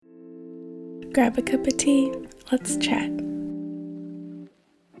Grab a cup of tea, let's chat.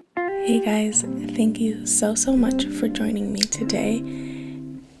 Hey guys, thank you so much for joining me today.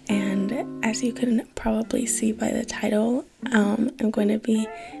 And as you can probably see by the title, I'm going to be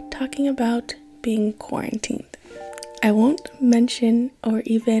talking about being quarantined. I won't mention or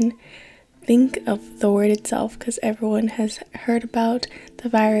even think of the word itself because everyone has heard about the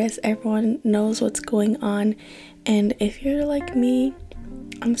virus, everyone knows what's going on, and if you're like me,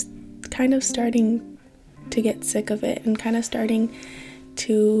 I'm kind of starting to get sick of it and kind of starting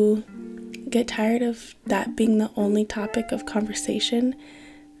to get tired of that being the only topic of conversation.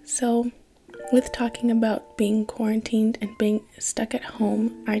 So with talking about being quarantined and being stuck at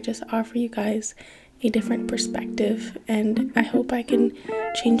home, I just offer you guys a different perspective, and I hope I can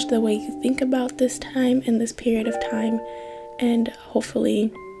change the way you think about this time and this period of time, and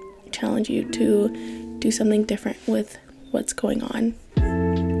hopefully challenge you to do something different with what's going on.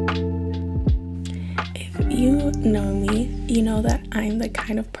 If you know me, you know that I'm the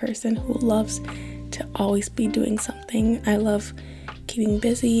kind of person who loves to always be doing something. I love keeping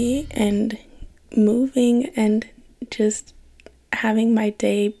busy and moving and just having my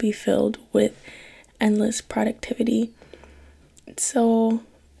day be filled with endless productivity. So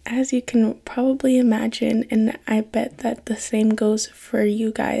as you can probably imagine, and I bet that the same goes for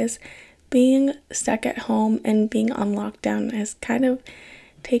you guys, being stuck at home and being on lockdown has kind of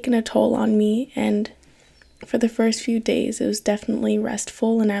taken a toll on me. And for the first few days, it was definitely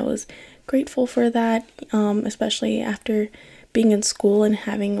restful, and I was grateful for that, especially after being in school and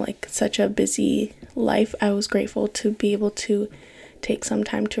having like such a busy life. I was grateful to be able to take some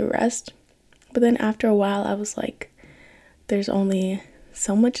time to rest. But then after a while, I was like, there's only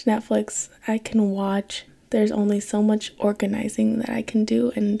so much Netflix I can watch. There's only so much organizing that I can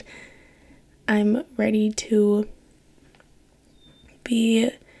do, and I'm ready to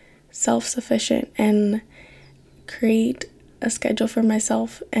be self-sufficient and create a schedule for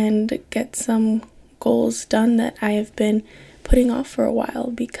myself and get some goals done that I have been putting off for a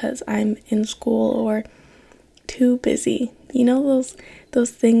while because I'm in school or too busy. You know,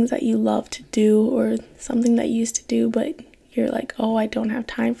 those things that you love to do or something that you used to do, but you're like, oh, I don't have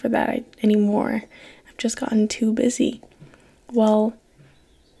time for that anymore. I've just gotten too busy. Well,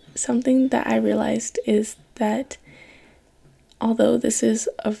 something that I realized is that although this is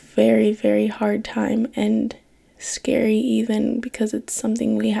a very, very hard time and scary even because it's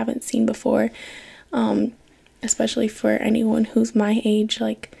something we haven't seen before, especially for anyone who's my age,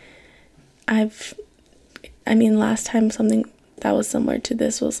 like last time something that was similar to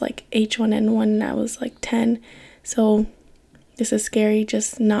this was like H1N1 and I was like 10. So this is scary,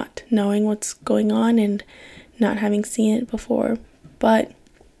 just not knowing what's going on and not having seen it before. But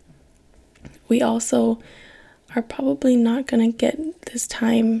we also are probably not going to get this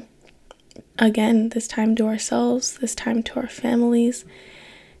time again, this time to ourselves, this time to our families.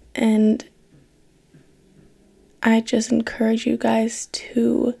 And I just encourage you guys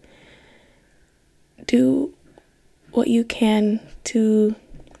to do what you can to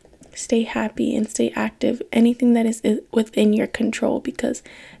stay happy and stay active, anything that is within your control, because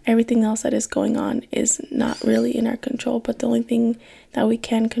everything else that is going on is not really in our control. But the only thing that we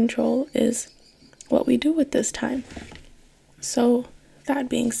can control is what we do with this time. So that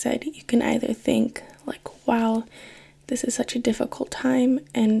being said, you can either think like, wow, this is such a difficult time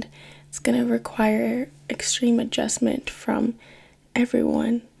and it's going to require extreme adjustment from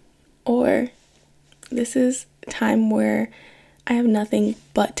everyone, or this is time where I have nothing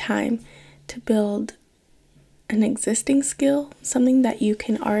but time to build an existing skill, something that you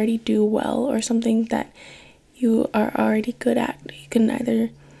can already do well or something that you are already good at. You can either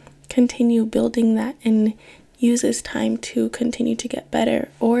continue building that and use this time to continue to get better,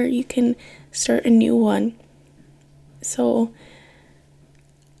 or you can start a new one. So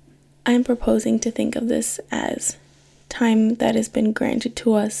I'm proposing to think of this as time that has been granted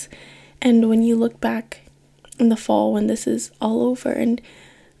to us. And when you look back in the fall, when this is all over and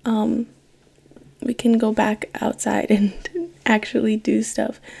we can go back outside and actually do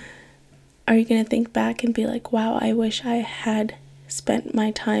stuff, are you going to think back and be like, wow, I wish I had spent my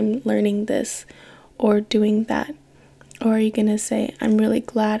time learning this or doing that? Or are you going to say, I'm really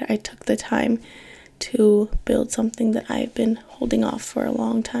glad I took the time to build something that I've been holding off for a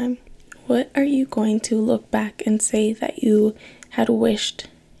long time? What are you going to look back and say that you had wished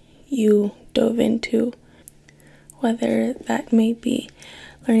you dove into? Whether that may be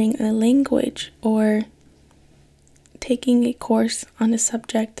learning a language or taking a course on a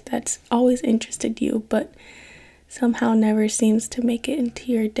subject that's always interested you but somehow never seems to make it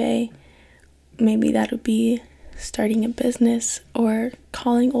into your day. Maybe that would be starting a business or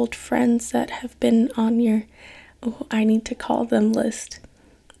calling old friends that have been on your "oh, I need to call them" list.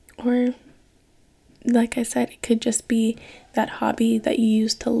 Or, like I said, it could just be that hobby that you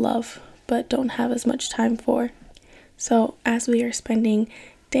used to love but don't have as much time for. So, as we are spending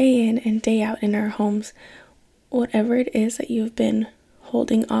day in and day out in our homes, whatever it is that you've been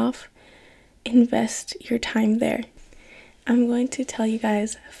holding off, invest your time there. I'm going to tell you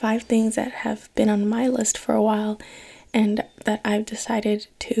guys 5 things that have been on my list for a while and that I've decided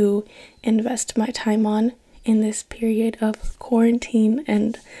to invest my time on in this period of quarantine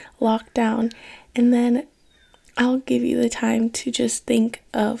and lockdown. And then I'll give you the time to just think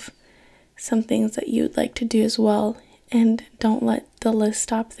of some things that you'd like to do as well. And don't let the list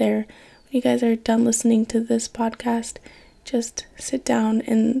stop there. When you guys are done listening to this podcast, just sit down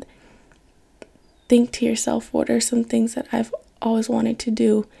and think to yourself, what are some things that I've always wanted to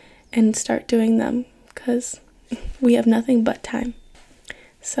do, and start doing them, because we have nothing but time.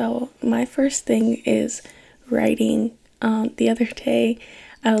 So my first thing is writing. The other day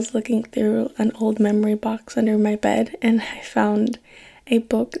I was looking through an old memory box under my bed and I found a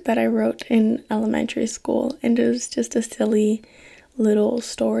book that I wrote in elementary school, and it was just a silly little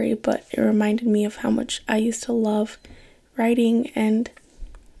story, but it reminded me of how much I used to love writing, and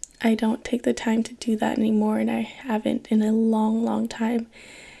I don't take the time to do that anymore, and I haven't in a long time.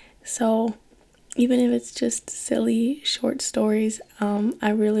 So even if it's just silly short stories,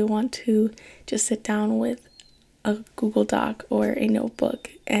 I really want to just sit down with a Google Doc or a notebook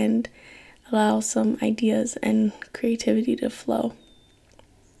and allow some ideas and creativity to flow.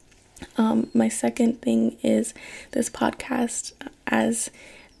 My second thing is this podcast. As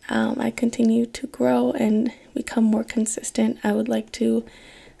I continue to grow and become more consistent, I would like to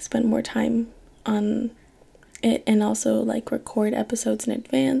spend more time on it and also record episodes in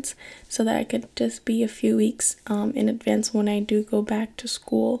advance so that I could just be a few weeks in advance when I do go back to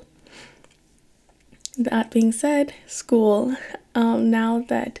school. That being said, school, now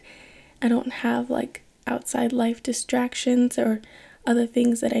that I don't have outside life distractions or other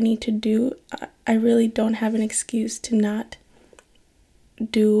things that I need to do, I really don't have an excuse to not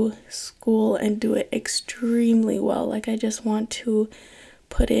do school and do it extremely well. I just want to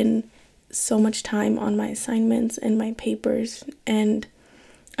put in so much time on my assignments and my papers and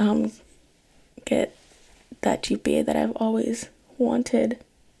get that GPA that I've always wanted.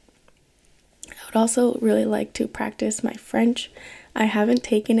 I would also really like to practice my French. I haven't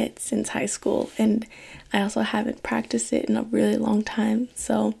taken it since high school, and I also haven't practiced it in a really long time.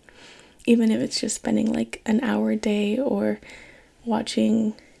 So even if it's just spending an hour a day or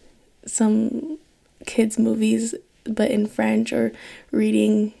watching some kids' movies but in French, or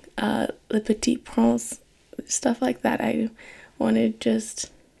reading Le Petit Prince, stuff like that, I want to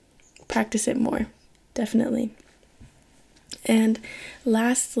just practice it more, definitely. And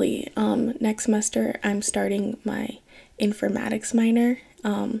lastly, next semester I'm starting my informatics minor,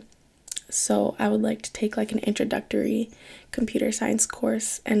 so I would like to take an introductory computer science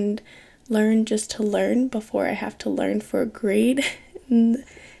course and learn just to learn before I have to learn for a grade. And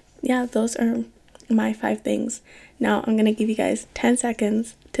yeah, those are my 5 things. Now I'm gonna give you guys 10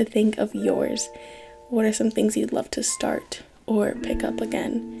 seconds to think of yours. What are some things you'd love to start or pick up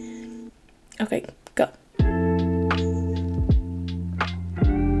again? Okay, go.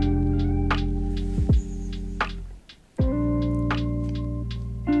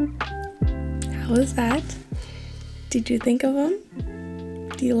 How was that? Did you think of them?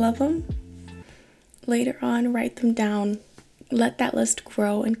 Do you love them? Later on, write them down. Let that list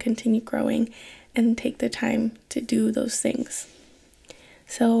grow and continue growing, and take the time to do those things.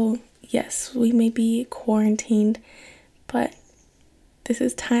 So yes, we may be quarantined, but this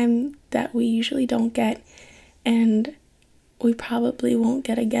is time that we usually don't get, and we probably won't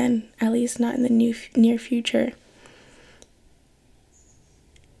get again, at least not in the near future.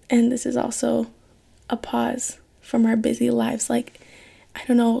 And this is also a pause from our busy lives. I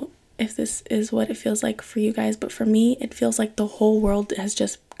don't know if this is what it feels like for you guys, but for me, it feels like the whole world has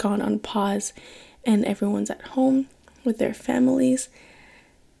just gone on pause and everyone's at home with their families.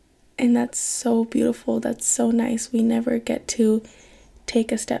 And that's so beautiful. That's so nice. We never get to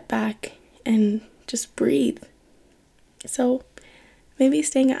take a step back and just breathe. So maybe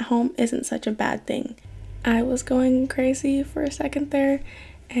staying at home isn't such a bad thing. I was going crazy for a second there,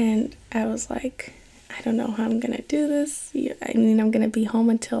 and I was like, I don't know how I'm gonna do this. I mean, I'm gonna be home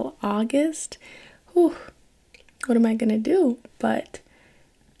until August. Whew, what am I gonna do? But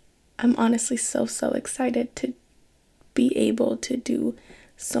I'm honestly so excited to be able to do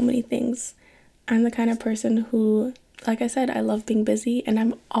so many things. I'm the kind of person who like I said, I love being busy, and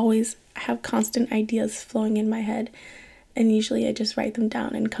I have constant ideas flowing in my head, and usually I just write them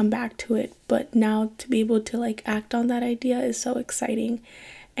down and come back to it. But now to be able to like act on that idea is so exciting,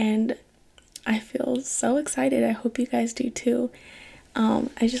 and I feel so excited. I hope you guys do too.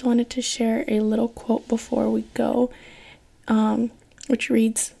 I just wanted to share a little quote before we go, which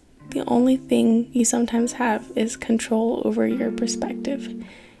reads, "The only thing you sometimes have is control over your perspective.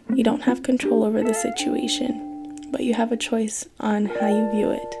 You don't have control over the situation, but you have a choice on how you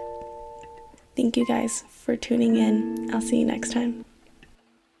view it." Thank you guys for tuning in. I'll see you next time.